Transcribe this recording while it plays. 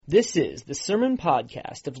This is the Sermon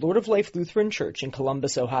Podcast of Lord of Life Lutheran Church in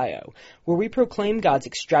Columbus, Ohio, where we proclaim God's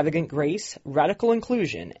extravagant grace, radical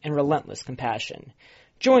inclusion, and relentless compassion.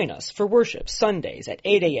 Join us for worship Sundays at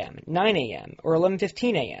 8 a.m., 9 a.m., or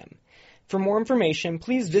 11:15 a.m. For more information,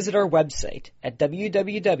 please visit our website at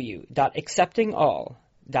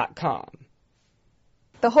www.acceptingall.com.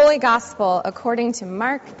 The Holy Gospel according to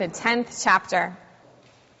Mark, the 10th chapter.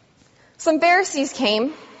 Some Pharisees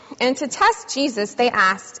came, and to test Jesus, they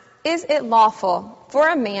asked, "Is it lawful for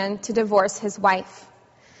a man to divorce his wife?"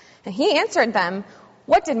 And he answered them,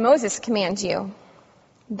 "What did Moses command you?"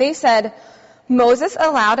 They said, "Moses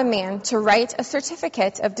allowed a man to write a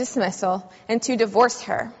certificate of dismissal and to divorce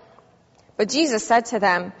her." But Jesus said to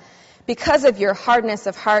them, "Because of your hardness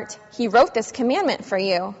of heart, he wrote this commandment for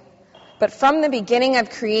you. But from the beginning of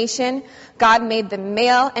creation, God made them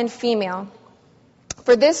male and female.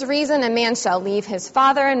 For this reason, a man shall leave his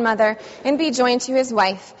father and mother and be joined to his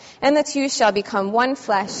wife, and the two shall become one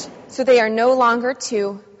flesh. So they are no longer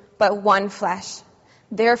two, but one flesh.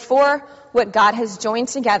 Therefore, what God has joined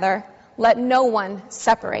together, let no one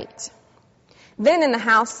separate." Then in the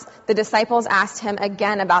house, the disciples asked him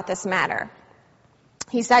again about this matter.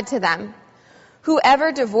 He said to them,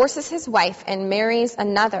 "Whoever divorces his wife and marries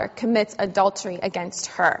another commits adultery against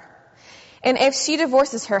her. And if she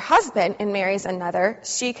divorces her husband and marries another,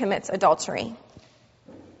 she commits adultery."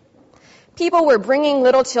 People were bringing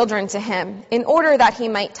little children to him in order that he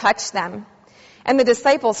might touch them, and the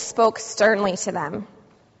disciples spoke sternly to them.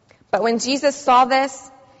 But when Jesus saw this,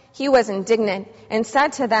 he was indignant and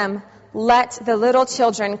said to them, "Let the little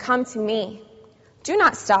children come to me. Do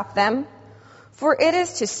not stop them, for it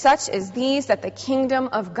is to such as these that the kingdom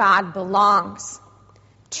of God belongs.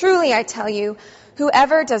 Truly, I tell you,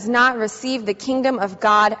 whoever does not receive the kingdom of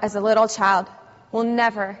God as a little child will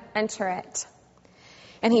never enter it."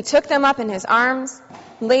 And he took them up in his arms,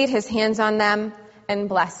 laid his hands on them, and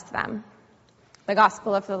blessed them. The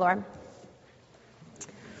Gospel of the Lord.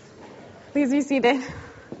 Please be seated.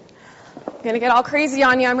 I'm going to get all crazy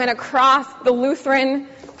on you. I'm going to cross the Lutheran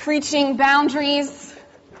preaching boundaries.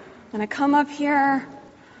 I'm going to come up here. I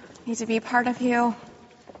need to be part of you.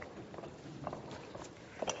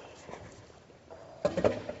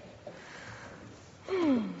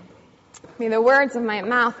 May the words of my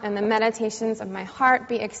mouth and the meditations of my heart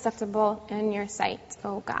be acceptable in your sight,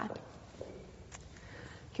 O God.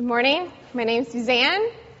 Good morning. My name's Suzanne.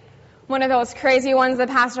 One of those crazy ones that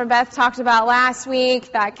Pastor Beth talked about last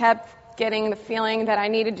week that kept getting the feeling that I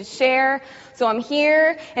needed to share. So I'm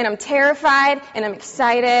here, and I'm terrified, and I'm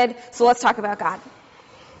excited. So let's talk about God.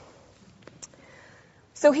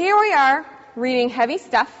 So here we are, reading heavy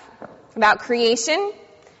stuff about creation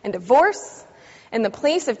and divorce and the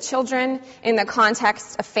place of children in the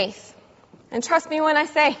context of faith. And trust me when I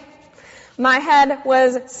say, my head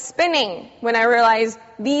was spinning when I realized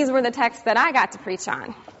these were the texts that I got to preach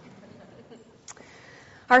on.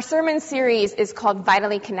 Our sermon series is called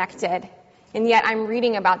Vitally Connected, and yet I'm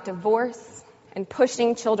reading about divorce and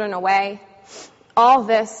pushing children away. All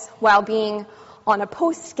this while being on a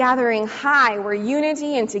post-gathering high where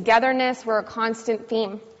unity and togetherness were a constant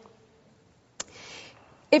theme.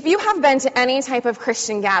 If you have been to any type of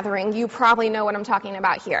Christian gathering, you probably know what I'm talking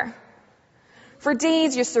about here. For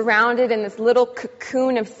days, you're surrounded in this little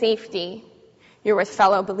cocoon of safety. You're with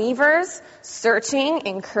fellow believers, searching,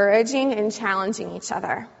 encouraging, and challenging each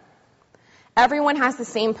other. Everyone has the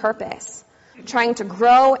same purpose, trying to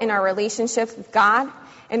grow in our relationships with God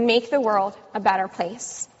and make the world a better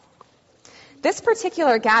place. This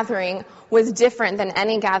particular gathering was different than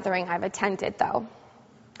any gathering I've attended, though.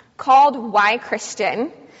 Called Why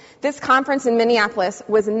Christian, this conference in Minneapolis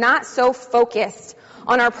was not so focused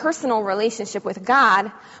on our personal relationship with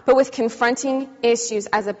God, but with confronting issues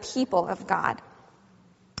as a people of God.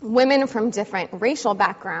 Women from different racial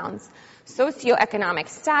backgrounds, socioeconomic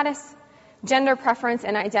status, gender preference,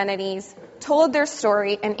 and identities told their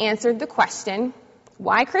story and answered the question,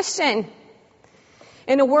 why Christian?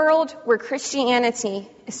 In a world where Christianity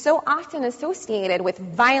is so often associated with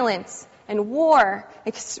violence and war,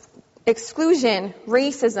 exclusion,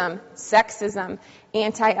 racism, sexism,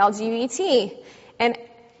 anti-LGBT, and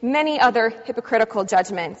many other hypocritical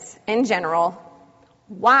judgments in general,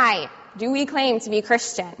 why do we claim to be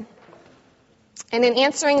Christian? And in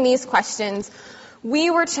answering these questions, we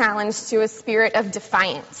were challenged to a spirit of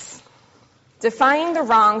defiance, defying the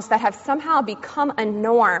wrongs that have somehow become a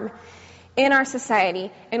norm in our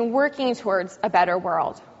society and working towards a better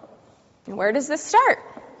world. And where does this start?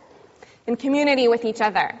 In community with each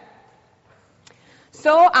other.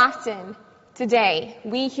 So often today,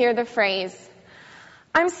 we hear the phrase,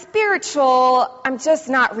 "I'm spiritual, I'm just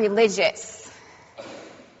not religious."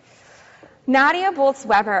 Nadia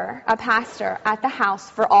Boltz-Weber, a pastor at the House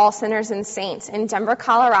for All Sinners and Saints in Denver,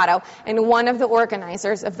 Colorado, and one of the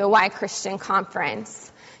organizers of the Why Christian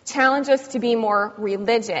Conference, challenged us to be more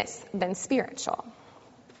religious than spiritual.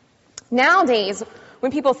 Nowadays,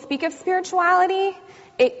 when people speak of spirituality,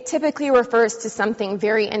 it typically refers to something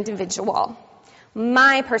very individual.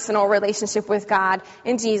 My personal relationship with God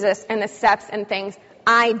and Jesus and the steps and things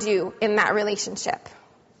I do in that relationship.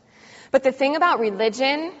 But the thing about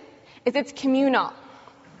religion is it's communal.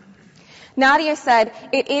 Nadia said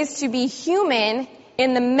it is to be human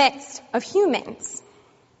in the midst of humans.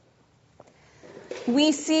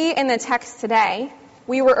 We see in the text today,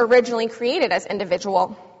 we were originally created as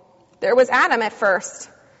individual. There was Adam at first,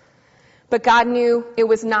 but God knew it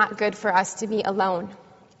was not good for us to be alone.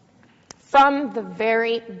 From the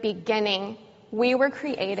very beginning, we were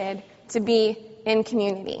created to be in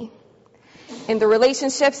community. And the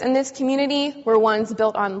relationships in this community were ones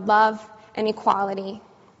built on love and equality.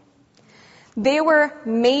 They were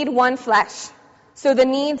made one flesh, so the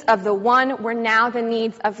needs of the one were now the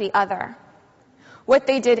needs of the other. What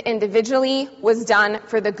they did individually was done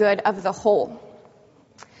for the good of the whole.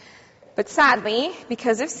 But sadly,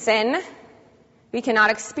 because of sin, we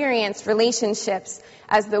cannot experience relationships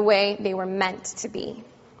as the way they were meant to be.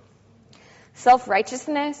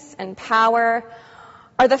 Self-righteousness and power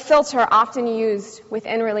are the filter often used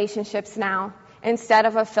within relationships now instead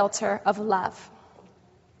of a filter of love.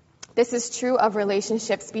 This is true of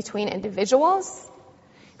relationships between individuals,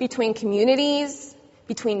 between communities,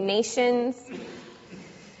 between nations.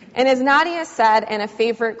 And as Nadia said in a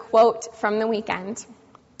favorite quote from the weekend,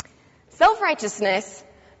 self-righteousness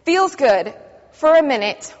feels good for a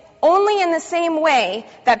minute only in the same way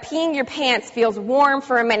that peeing your pants feels warm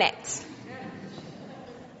for a minute.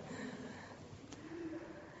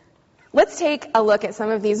 Let's take a look at some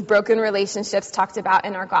of these broken relationships talked about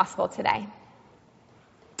in our gospel today.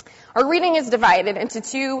 Our reading is divided into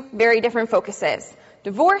two very different focuses,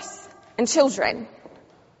 divorce and children.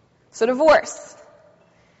 So divorce.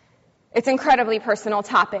 It's an incredibly personal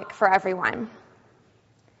topic for everyone.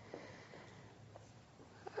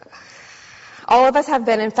 All of us have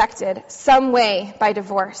been infected some way by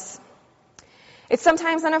divorce. It's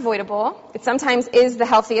sometimes unavoidable. It sometimes is the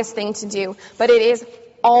healthiest thing to do, but it is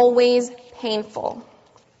always painful.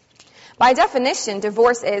 By definition,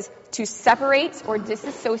 divorce is to separate or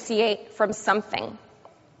disassociate from something.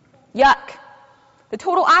 Yuck. The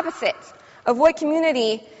total opposite of what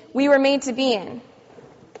community we were made to be in.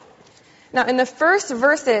 Now, in the first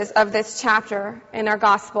verses of this chapter in our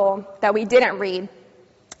gospel that we didn't read,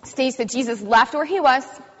 states that Jesus left where he was,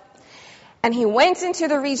 and he went into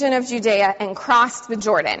the region of Judea and crossed the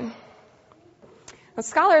Jordan. Now,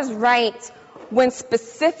 scholars write when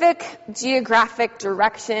specific geographic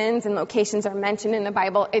directions and locations are mentioned in the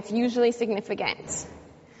Bible, it's usually significant.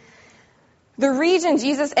 The region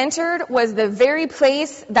Jesus entered was the very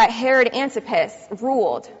place that Herod Antipas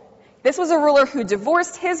ruled. This was a ruler who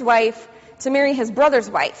divorced his wife to marry his brother's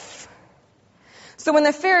wife. So when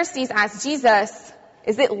the Pharisees asked Jesus,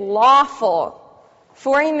 is it lawful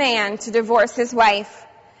for a man to divorce his wife,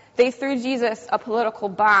 they threw Jesus a political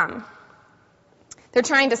bomb. They're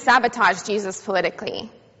trying to sabotage Jesus politically.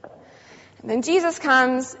 And then Jesus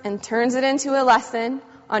comes and turns it into a lesson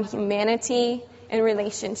on humanity and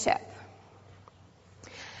relationship.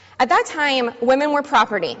 At that time, women were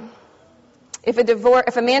property. If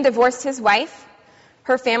a man divorced his wife,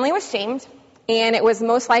 her family was shamed, and it was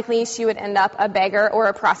most likely she would end up a beggar or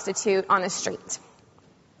a prostitute on the street.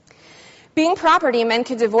 Being property, men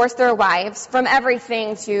could divorce their wives from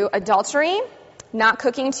everything to adultery, not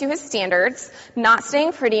cooking to his standards, not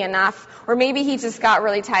staying pretty enough, or maybe he just got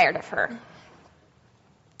really tired of her.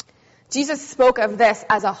 Jesus spoke of this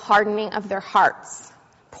as a hardening of their hearts,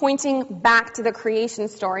 pointing back to the creation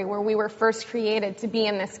story where we were first created to be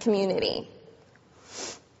in this community.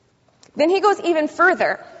 Then he goes even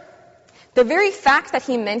further. The very fact that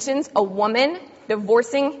he mentions a woman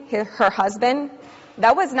divorcing her husband,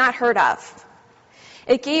 that was not heard of.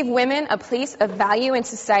 It gave women a place of value in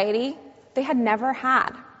society they had never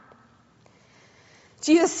had.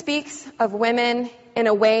 Jesus speaks of women in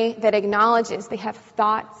a way that acknowledges they have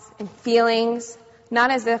thoughts and feelings, not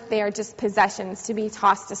as if they are just possessions to be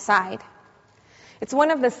tossed aside. It's one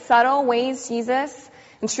of the subtle ways Jesus,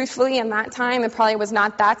 and truthfully in that time it probably was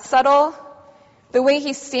not that subtle, the way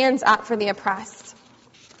he stands up for the oppressed.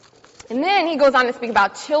 And then he goes on to speak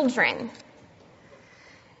about children.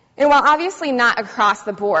 And while obviously not across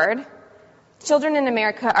the board, children in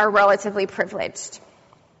America are relatively privileged.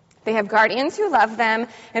 They have guardians who love them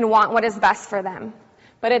and want what is best for them.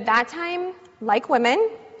 But at that time, like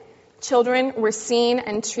women, children were seen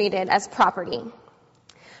and treated as property.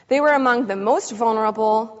 They were among the most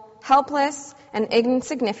vulnerable, helpless, and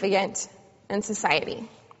insignificant in society.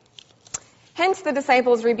 Hence the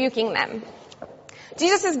disciples rebuking them.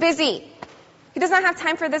 Jesus is busy. He does not have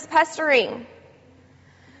time for this pestering.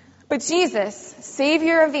 But Jesus,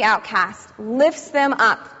 Savior of the outcast, lifts them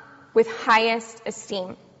up with highest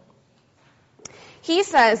esteem. He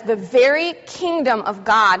says the very kingdom of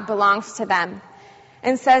God belongs to them,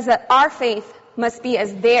 and says that our faith must be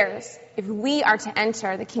as theirs if we are to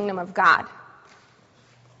enter the kingdom of God.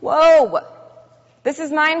 Whoa! This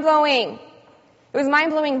is mind-blowing. It was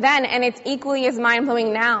mind-blowing then, and it's equally as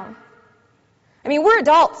mind-blowing now. I mean, we're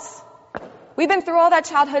adults. We've been through all that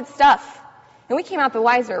childhood stuff, and we came out the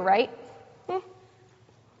wiser, right?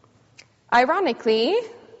 Ironically,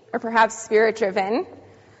 or perhaps spirit-driven,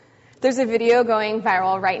 there's a video going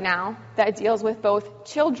viral right now that deals with both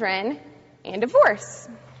children and divorce.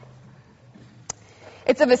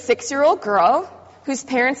 It's of a 6-year-old girl whose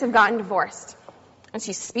parents have gotten divorced. And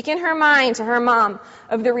she's speaking her mind to her mom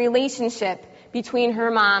of the relationship between her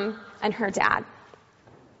mom and her dad.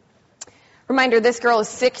 Reminder, this girl is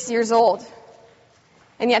 6 years old.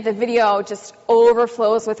 And yet the video just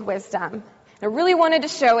overflows with wisdom. I really wanted to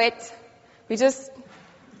show it. It's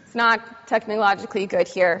not technologically good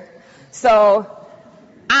here. So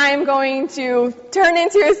I'm going to turn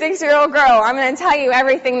into a 6-year-old girl. I'm going to tell you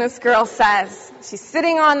everything this girl says. She's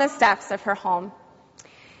sitting on the steps of her home.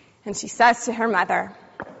 And she says to her mother,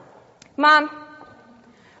 "Mom,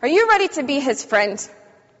 are you ready to be his friend?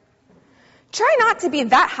 Try not to be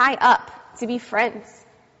that high up to be friends.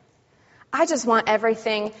 I just want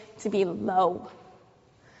everything to be low.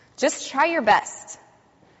 Just try your best.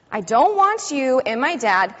 I don't want you and my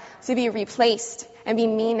dad to be replaced and be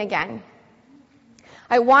mean again.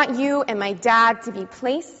 I want you and my dad to be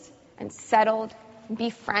placed and settled and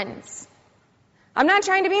be friends. I'm not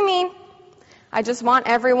trying to be mean. I just want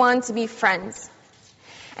everyone to be friends.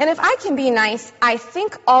 And if I can be nice, I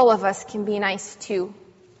think all of us can be nice too.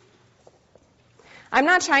 I'm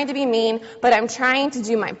not trying to be mean, but I'm trying to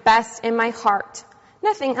do my best in my heart.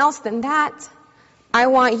 Nothing else than that. I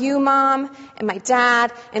want you, Mom, and my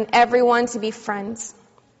dad, and everyone to be friends.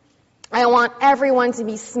 I want everyone to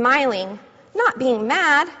be smiling, not being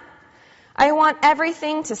mad. I want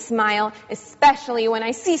everything to smile, especially when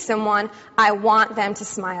I see someone, I want them to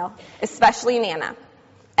smile, especially Nana.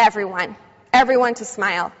 Everyone to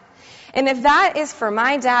smile. And if that is for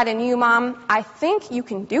my dad and you, Mom, I think you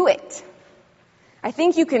can do it. I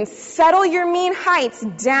think you can settle your mean heights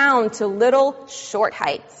down to little short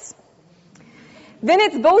heights. Then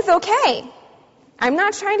it's both okay. I'm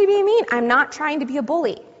not trying to be mean. I'm not trying to be a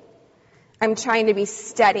bully. I'm trying to be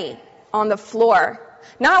steady on the floor,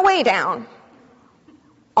 not way down,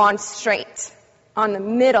 on straight, on the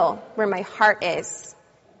middle where my heart is.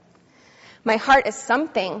 My heart is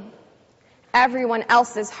something. Everyone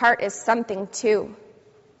else's heart is something too.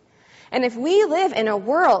 And if we live in a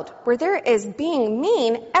world where there is being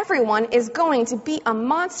mean, everyone is going to be a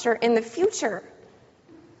monster in the future.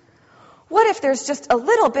 What if there's just a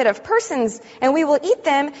little bit of persons and we will eat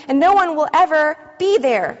them and no one will ever be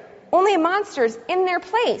there? Only monsters in their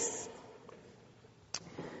place.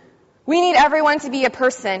 We need everyone to be a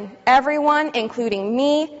person. Everyone, including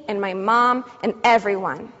me and my mom and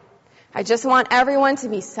everyone. I just want everyone to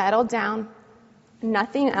be settled down.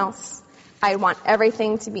 Nothing else. I want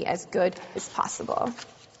everything to be as good as possible.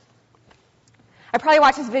 I probably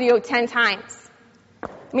watched this video 10 times. I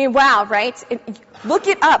mean, wow, right? Look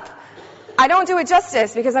it up. I don't do it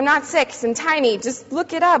justice because I'm not 6 and tiny. Just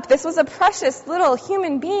look it up. This was a precious little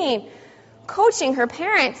human being coaching her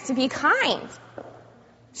parents to be kind.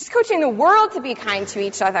 She's coaching the world to be kind to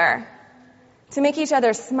each other, to make each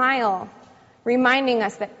other smile, reminding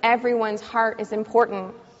us that everyone's heart is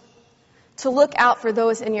important, to look out for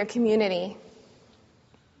those in your community.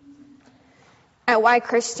 At Why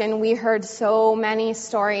Christian, we heard so many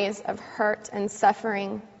stories of hurt and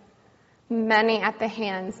suffering, many at the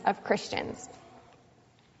hands of Christians.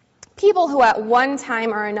 People who at one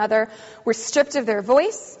time or another were stripped of their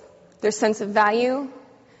voice, their sense of value,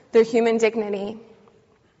 their human dignity.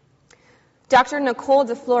 Dr. Nicole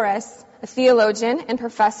DeFlores, a theologian and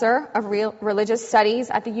professor of religious studies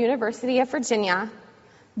at the University of Virginia,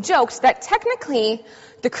 joked that technically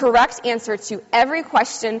the correct answer to every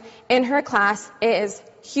question in her class is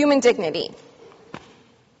human dignity.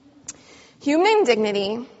 Human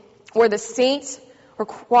dignity, or the state or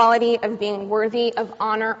quality of being worthy of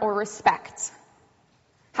honor or respect,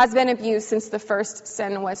 has been abused since the first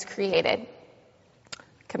sin was committed.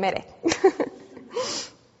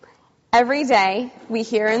 Every day, we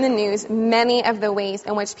hear in the news many of the ways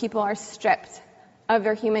in which people are stripped of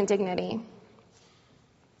their human dignity.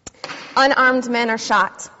 Unarmed men are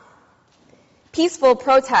shot. Peaceful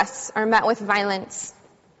protests are met with violence.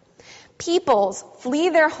 Peoples flee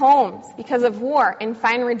their homes because of war and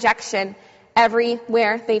find rejection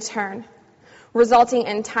everywhere they turn, resulting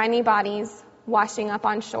in tiny bodies washing up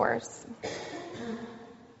on shores.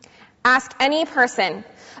 Ask any person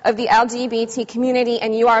of the LGBT community,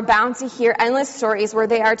 and you are bound to hear endless stories where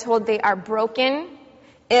they are told they are broken,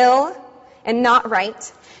 ill, and not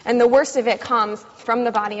right, and the worst of it comes from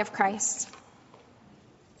the body of Christ.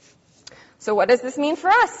 So what does this mean for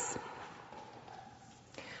us?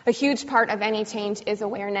 A huge part of any change is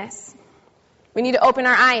awareness. We need to open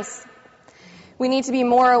our eyes. We need to be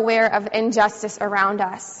more aware of injustice around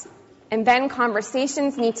us. And then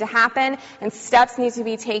conversations need to happen and steps need to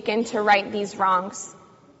be taken to right these wrongs.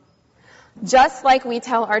 Just like we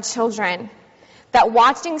tell our children that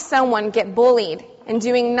watching someone get bullied and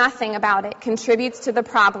doing nothing about it contributes to the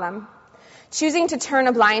problem, choosing to turn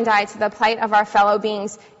a blind eye to the plight of our fellow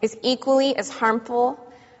beings is equally as harmful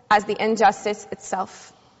as the injustice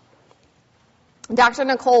itself. Dr.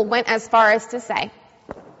 Nicole went as far as to say,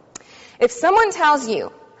 if someone tells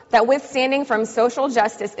you that withstanding from social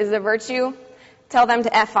justice is a virtue, tell them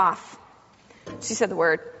to F off. She said the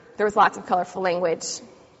word. There was lots of colorful language.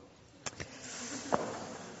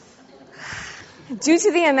 Due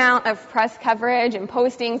to the amount of press coverage and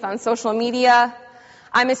postings on social media,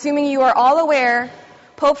 I'm assuming you are all aware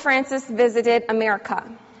Pope Francis visited America.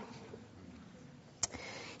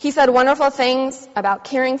 He said wonderful things about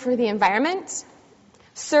caring for the environment,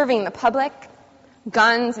 serving the public,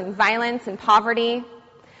 guns and violence and poverty.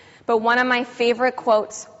 But one of my favorite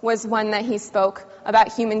quotes was one that he spoke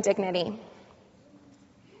about human dignity.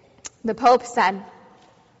 The Pope said,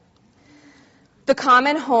 "The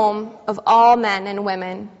common home of all men and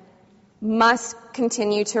women must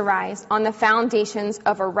continue to rise on the foundations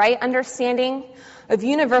of a right understanding of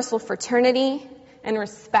universal fraternity and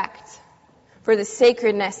respect for the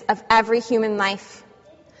sacredness of every human life,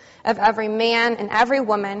 of every man and every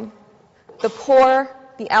woman, the poor,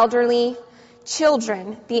 the elderly,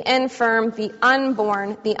 children, the infirm, the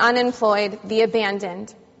unborn, the unemployed, the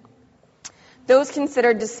abandoned, those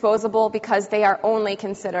considered disposable because they are only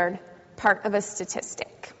considered part of a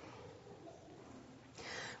statistic."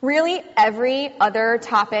 Really, every other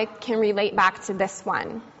topic can relate back to this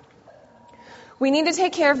one. We need to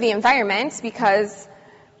take care of the environment because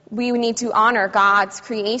we need to honor God's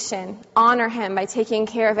creation, honor Him by taking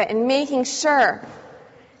care of it and making sure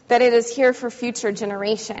that it is here for future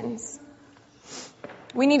generations.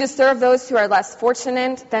 We need to serve those who are less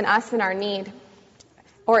fortunate than us in our need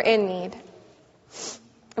or in need.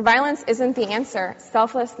 Violence isn't the answer.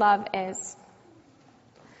 Selfless love is.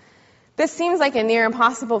 This seems like a near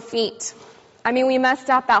impossible feat. I mean, we messed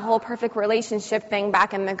up that whole perfect relationship thing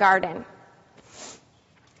back in the garden.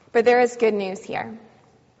 But there is good news here.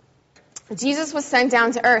 Jesus was sent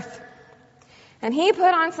down to earth, and He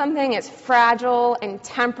put on something as fragile and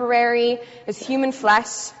temporary as human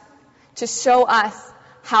flesh to show us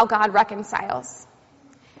how God reconciles.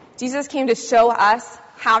 Jesus came to show us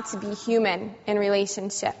how to be human in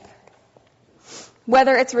relationship.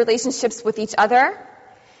 Whether it's relationships with each other,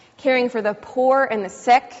 caring for the poor and the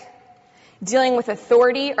sick, dealing with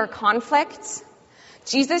authority or conflict,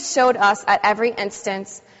 Jesus showed us at every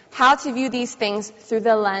instance how to view these things through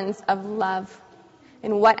the lens of love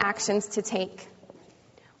and what actions to take.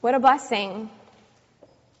 What a blessing.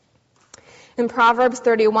 In Proverbs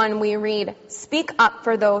 31, we read, "Speak up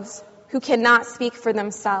for those who cannot speak for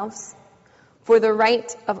themselves, for the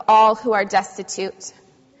right of all who are destitute.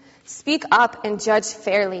 Speak up and judge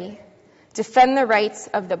fairly. Defend the rights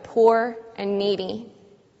of the poor and needy."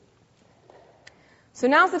 So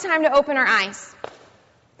now's the time to open our eyes.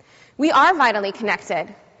 We are vitally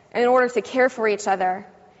connected in order to care for each other,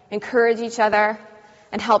 encourage each other,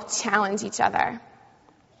 and help challenge each other.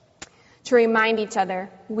 To remind each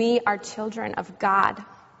other, we are children of God.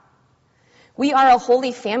 We are a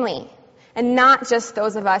holy family, and not just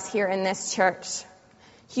those of us here in this church.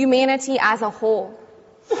 Humanity as a whole,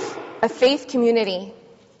 a faith community.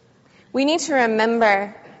 We need to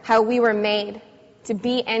remember how we were made to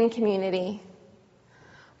be in community.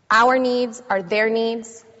 Our needs are their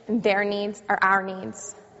needs, and their needs are our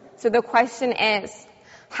needs. So the question is,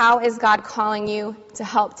 how is God calling you to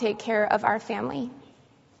help take care of our family?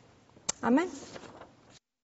 Amen.